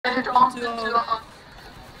into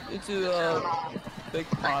a big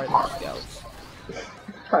part of scouts.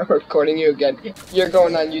 I'm recording you again. You're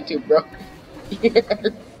going on YouTube, bro. You're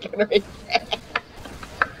gonna be...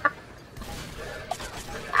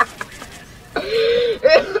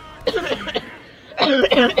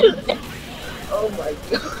 Oh my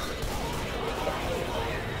god.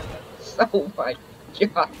 Oh my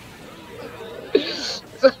god.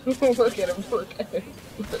 Look at him, look at him.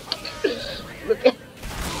 Look at him.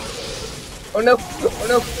 Oh no, oh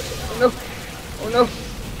no, oh no, oh no,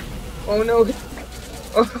 oh no,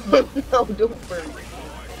 oh no, don't worry.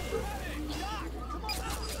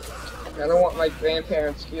 I don't want my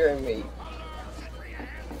grandparents hearing me.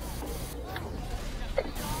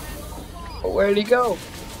 Oh, where'd he go?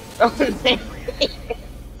 Oh, there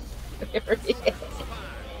he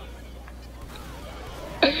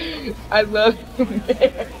is. I love him.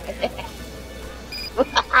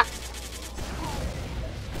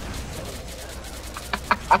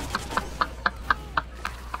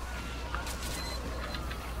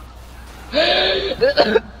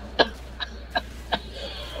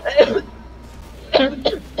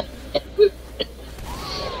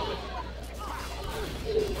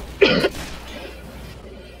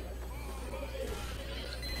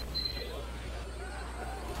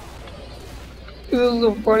 This is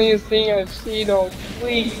the funniest thing I've seen all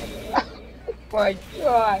week. Oh my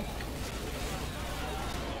god.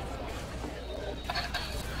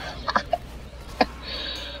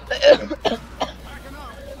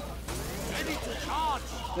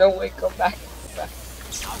 No way, go back. Go back.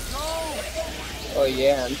 Oh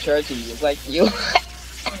yeah, I'm charging you like you.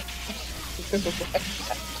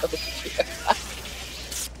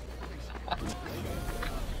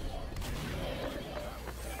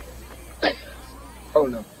 Oh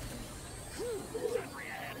no.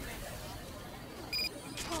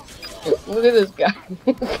 Look at this guy.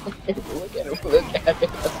 Look at him, look at him.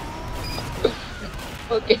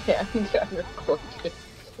 Look at him, I'm done recording.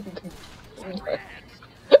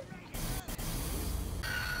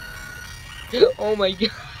 Oh my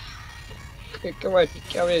god. Come on,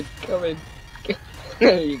 come in.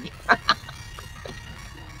 There you go.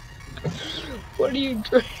 What are you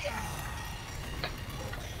doing?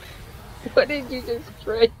 What did you just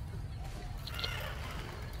drink?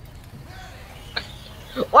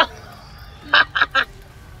 What?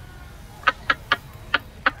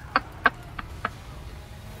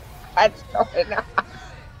 What's going on?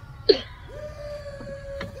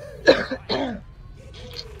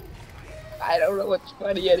 I don't know what's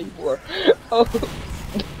funny anymore. Oh.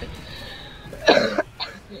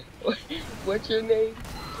 What's your name?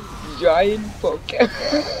 Giant Pokemon.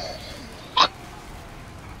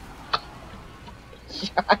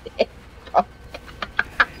 Giant Pokemon.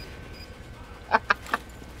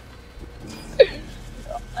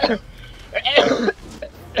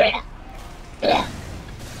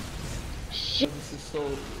 This is so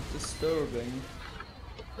disturbing.